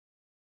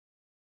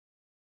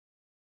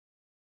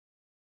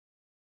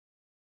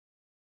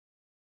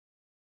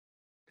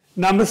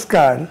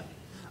नमस्कार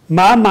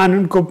माँ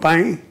मानन को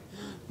पाई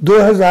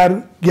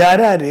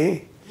 2011 रे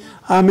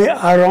आमे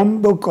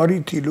आरंभ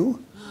करिथिलु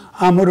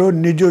हमरो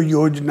निज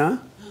योजना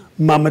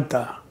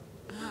ममता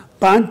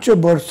 5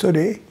 वर्ष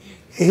रे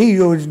एही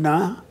योजना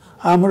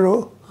हमरो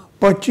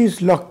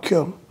 25 लाख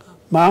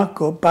माँ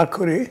को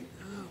पाखरे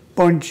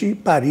पहुंची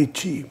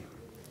पारिछि।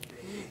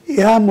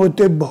 यह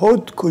मोते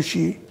बहुत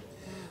खुशी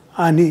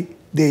आनी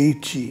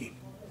देइछि।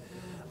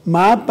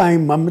 माँ पाई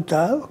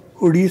ममता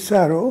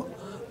ओडिसा रो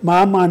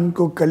माँ मान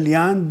को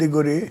कल्याण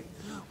दिगरे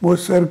मो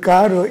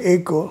सरकार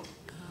एक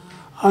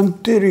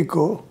आंतरिक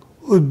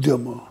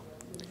उद्यम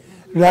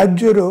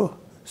राज्य रो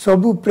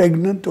सबु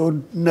प्रेग्नेंट और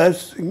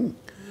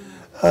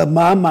नर्सिंग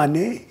माँ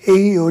माने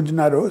यही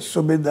योजना रो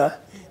सुविधा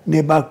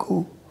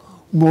नेबाकू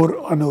मोर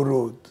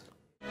अनुरोध।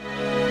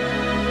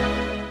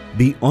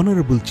 The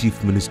Honorable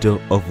Chief Minister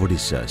of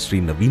Odisha, Sri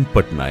Naveen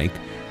Patnaik,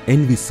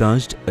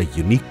 envisaged a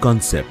unique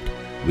concept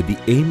with the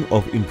aim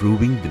of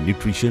improving the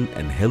nutrition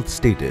and health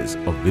status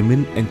of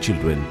women and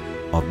children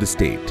of the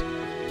state.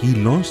 He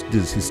launched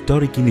this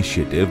historic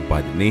initiative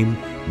by the name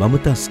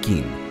MAMATA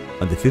Scheme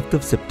on the 5th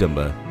of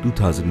September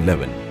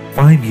 2011.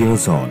 5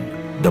 years on,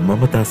 the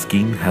MAMATA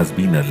Scheme has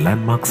been a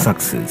landmark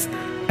success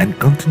and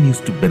continues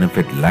to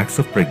benefit lakhs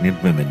of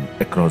pregnant women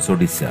across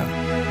Odisha.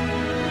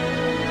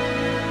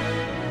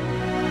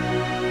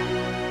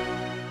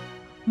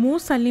 मु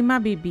Salima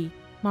baby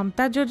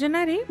ममता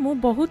योजना रे मु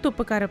बहुत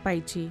उपकार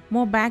पाइछि।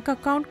 मो bank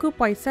account को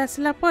पैसा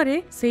आसला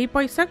परे सेही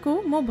पैसा को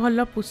मो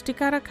भलो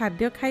पुष्टिकर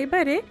खाद्य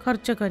खाइबारे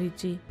खर्च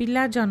करिछि।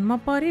 पिला जन्म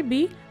परे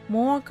भी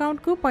मो अकाउंट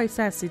को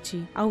पैसा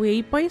आसीछि आउ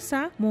एई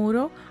पैसा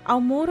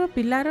मोर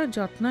पिलार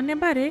जत्न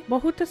नेबारे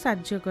बहुत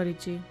साहाय्य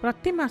करिछि।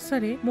 प्रति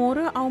मासरे मोर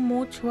आउ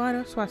मो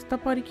छुआर स्वास्थ्य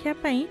परीक्षा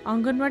पई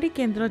अंगनवाड़ी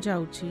केंद्र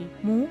जाउछि।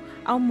 मु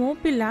आउ मो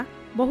पिला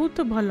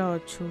बहुत भलो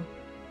अछु।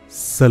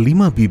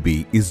 Salima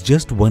Bibi is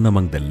just one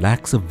among the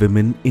lakhs of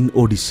women in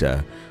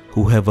Odisha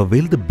who have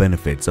availed the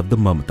benefits of the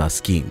MAMATA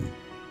scheme.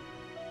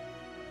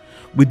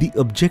 With the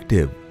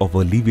objective of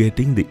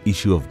alleviating the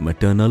issue of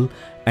maternal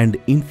and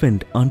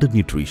infant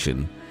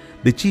undernutrition,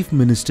 the Chief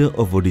Minister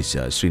of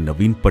Odisha, Sri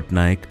Naveen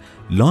Patnaik,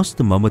 launched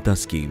the MAMATA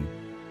scheme.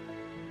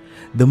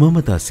 The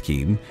MAMATA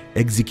scheme,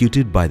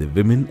 executed by the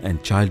Women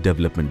and Child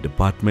Development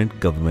Department,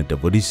 Government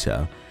of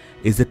Odisha,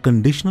 is a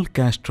conditional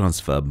cash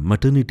transfer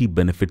maternity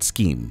benefit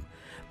scheme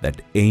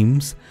that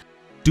aims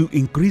to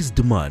increase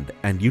demand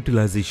and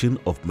utilization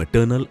of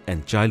maternal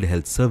and child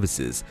health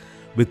services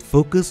with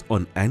focus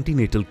on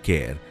antenatal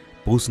care,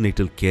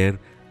 postnatal care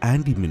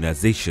and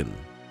immunization,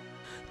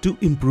 to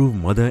improve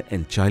mother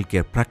and child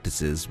care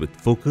practices with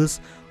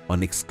focus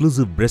on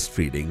exclusive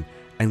breastfeeding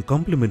and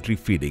complementary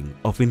feeding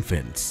of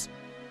infants,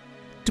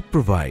 to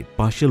provide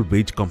partial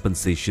wage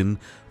compensation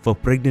for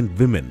pregnant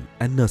women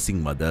and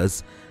nursing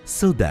mothers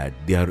so that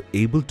they are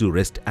able to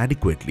rest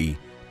adequately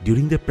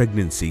during their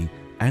pregnancy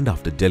and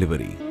after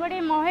delivery. गोटे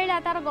महिला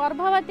तार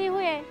गर्भवती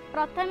हुए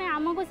प्रथमे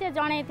आमको से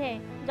जणे थे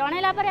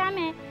जणेला परे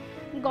आमे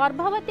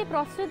गर्भवती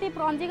प्रसूति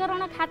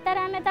पंजीकरण खाता रे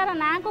आमे तार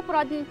ना को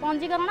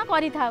पंजीकरण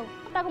करि थाउ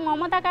ताको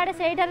ममता कार्ड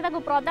सेठारे ताको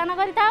प्रदान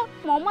करि थाउ।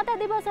 ममता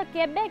दिवस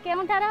केबे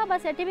केउठारे हबा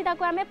सेठी भी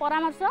ताको आमे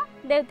परामर्श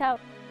देउ थाउ।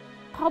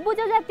 सबुज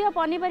जातीय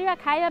पनिपरिया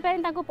खाइबा पय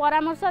ताको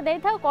परामर्श देइ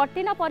थाउ।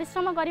 कठिन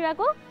परिश्रम करिवा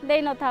को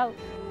देइ न थाउ।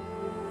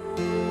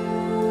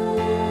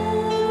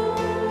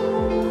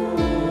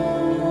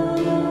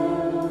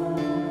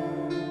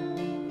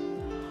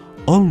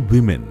 All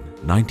women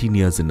 19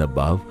 years and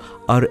above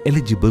are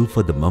eligible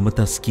for the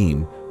MAMATA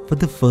scheme for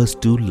the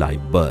first 2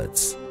 live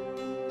births.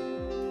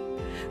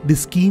 The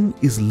scheme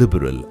is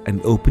liberal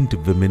and open to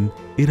women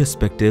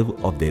irrespective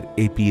of their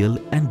APL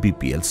and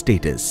BPL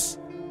status.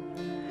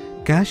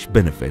 Cash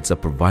benefits are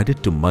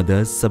provided to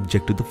mothers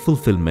subject to the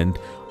fulfillment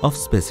of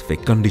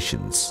specific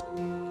conditions.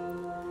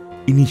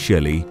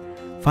 Initially,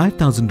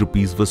 5,000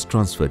 rupees was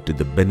transferred to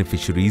the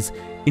beneficiaries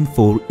in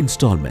 4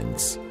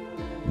 installments.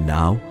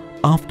 Now,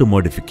 after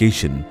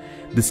modification,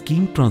 the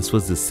scheme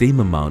transfers the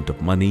same amount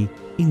of money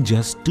in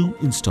just 2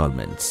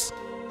 installments.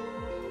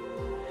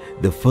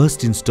 The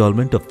first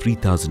installment of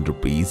 3,000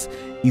 rupees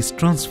is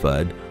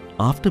transferred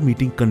after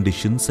meeting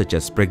conditions such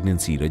as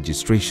pregnancy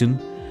registration,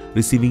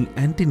 receiving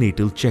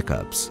antenatal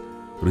checkups,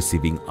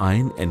 receiving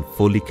iron and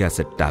folic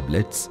acid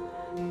tablets,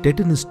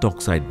 tetanus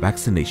toxoid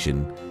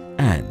vaccination,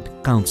 and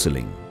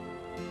counseling.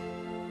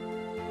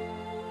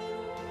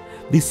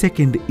 The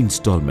second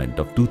installment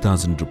of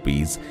 2,000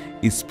 rupees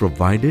is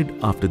provided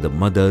after the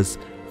mothers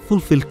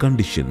fulfill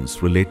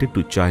conditions related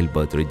to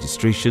childbirth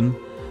registration,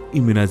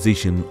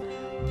 immunization,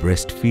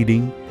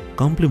 breastfeeding,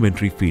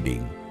 complementary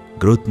feeding,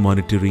 growth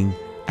monitoring,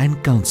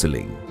 and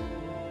counseling.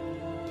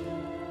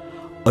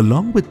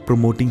 Along with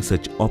promoting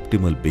such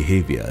optimal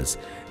behaviors,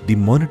 the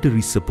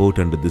monetary support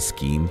under the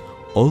scheme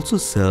also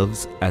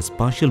serves as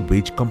partial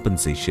wage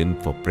compensation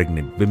for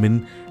pregnant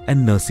women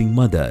and nursing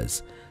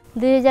mothers.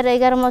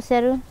 2011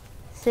 मसियारु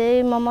से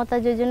ममता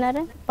योजना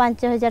रे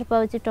 5000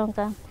 पाउची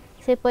टंका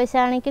से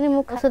पैसा आनी कि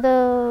मु औषध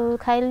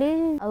खाइली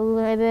आ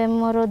एबे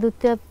मोर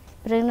द्वितीय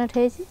प्रेग्नेंट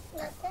हेछि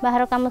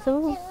बाहर काम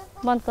सब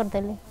बंद कर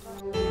देली।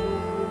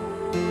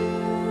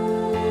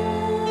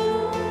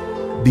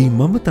 The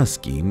MAMATA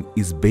scheme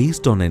is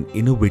based on an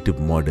innovative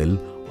model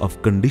of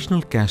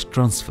conditional cash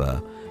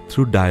transfer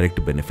through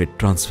direct benefit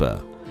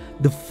transfer,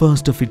 the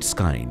first of its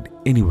kind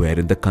anywhere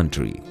in the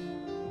country.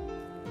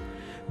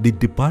 The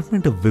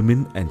Department of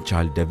Women and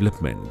Child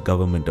Development,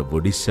 Government of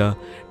Odisha,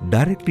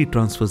 directly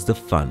transfers the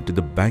fund to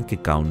the bank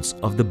accounts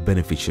of the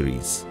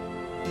beneficiaries.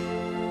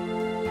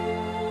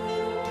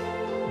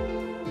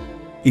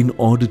 In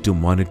order to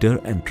monitor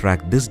and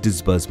track this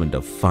disbursement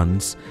of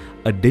funds,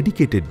 a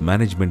dedicated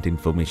management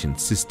information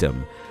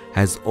system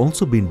has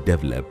also been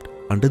developed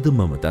under the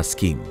MAMATA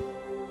scheme.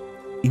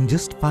 In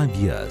just 5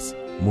 years,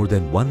 more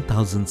than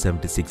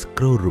 1,076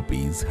 crore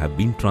rupees have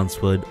been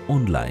transferred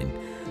online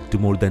to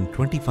more than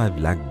 25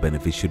 lakh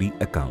beneficiary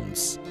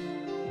accounts.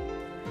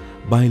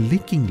 By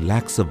linking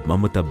lakhs of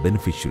MAMATA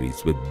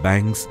beneficiaries with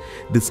banks,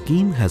 the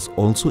scheme has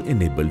also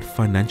enabled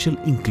financial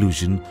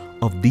inclusion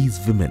of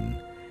these women,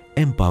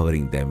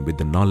 empowering them with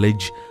the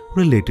knowledge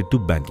related to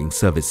banking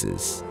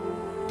services.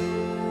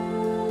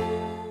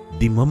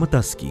 The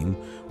MAMATA scheme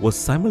was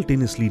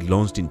simultaneously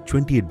launched in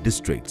 28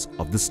 districts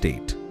of the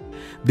state.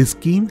 The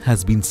scheme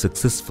has been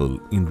successful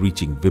in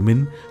reaching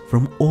women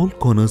from all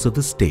corners of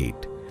the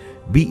state,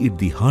 be it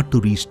the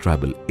hard-to-reach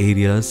tribal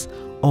areas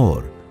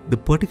or the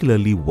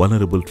particularly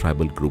vulnerable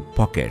tribal group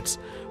pockets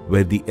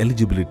where the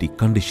eligibility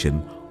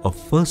condition of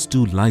first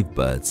 2 live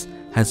births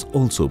has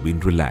also been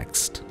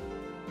relaxed.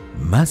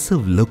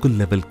 Massive local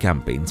level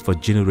campaigns for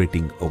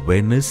generating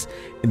awareness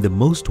in the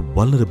most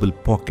vulnerable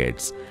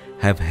pockets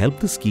have helped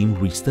the scheme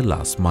reach the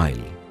last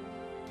mile.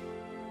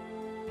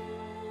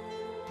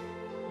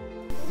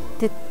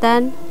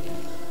 Titan,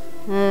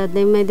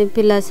 they made the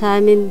pillars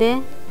in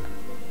there,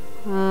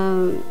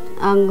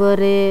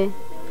 angore,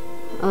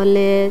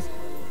 oles,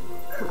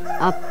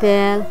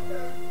 apple,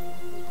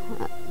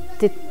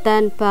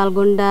 titan,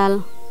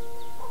 palgundal,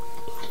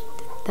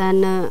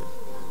 titan.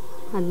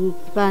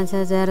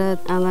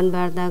 5,000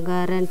 anganwadi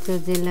गारन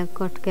जिला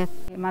कटके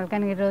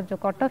मालकानगिरी जो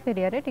cutoff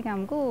area रे ठीक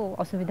हमको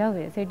असुविधा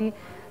हुए सेठी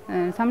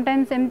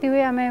sometimes एमती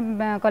हुए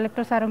हमें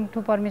कलेक्टर सर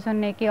ठू परमिशन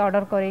ने कि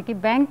ऑर्डर करे कि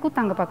बैंक को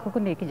तांग पाखो को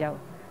लेके जाओ.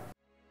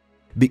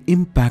 The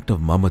impact of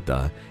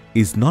MAMATA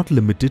is not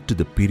limited to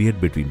the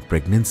period between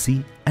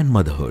pregnancy and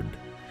motherhood.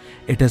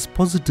 It has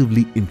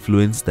positively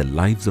influenced the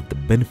lives of the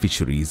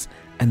beneficiaries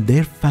and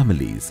their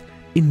families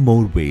in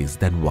more ways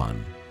than one.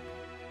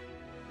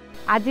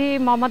 आज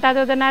ममता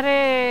योजना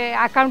रे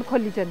account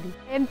खोली चंदी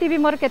एमती भी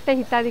मोर केते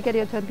हिताधिकारी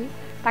अछंती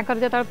ताकर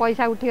जत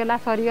पैसा उठीगला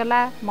सरीगला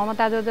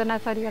ममता योजना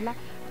सरीगला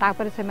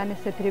तापर से माने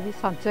सेथरे भी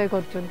संचय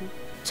करचंदी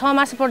 6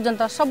 मास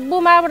पर्यंत सब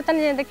माँ बर्तन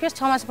देखिए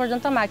 6 मास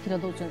पर्यंत माँ क्षीर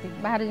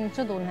दौरान बाहर जिनस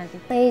दौना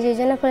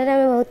योजना फल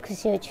बहुत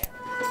खुशी अच्छे.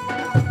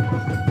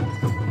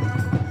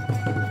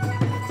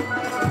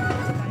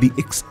 The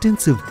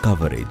extensive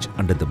coverage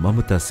under the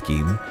MAMATA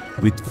scheme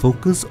with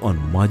focus on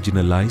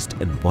marginalized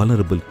and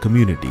vulnerable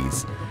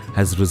communities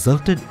has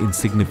resulted in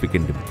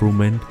significant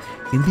improvement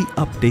in the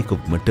uptake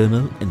of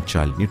maternal and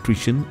child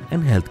nutrition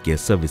and healthcare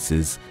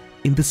services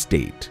in the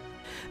state.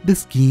 The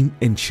scheme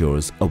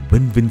ensures a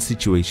win-win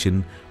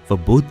situation for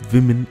both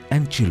women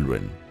and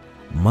children.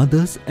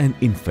 Mothers and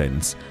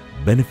infants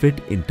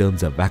benefit in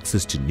terms of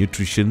access to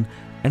nutrition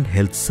and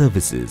health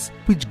services,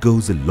 which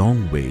goes a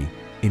long way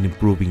in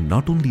improving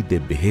not only their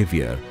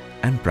behavior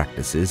and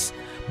practices,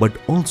 but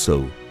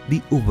also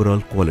the overall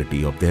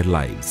quality of their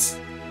lives.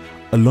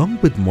 Along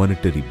with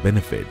monetary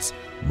benefits,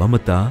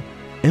 MAMATA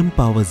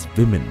empowers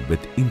women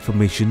with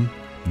information,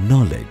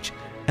 knowledge,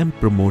 and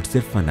promotes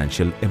their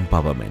financial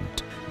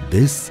empowerment.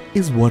 This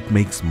is what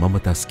makes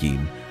MAMATA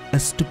scheme a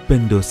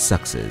stupendous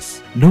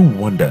success. No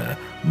wonder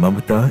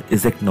MAMATA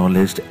is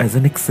acknowledged as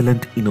an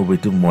excellent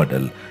innovative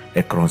model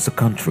across the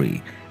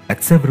country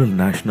at several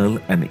national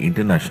and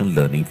international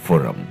learning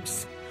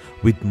forums.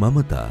 With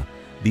MAMATA,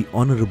 the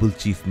Honorable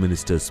Chief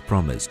Minister's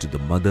promise to the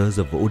mothers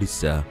of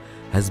Odisha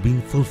has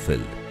been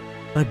fulfilled.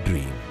 A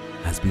dream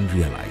has been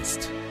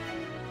realized.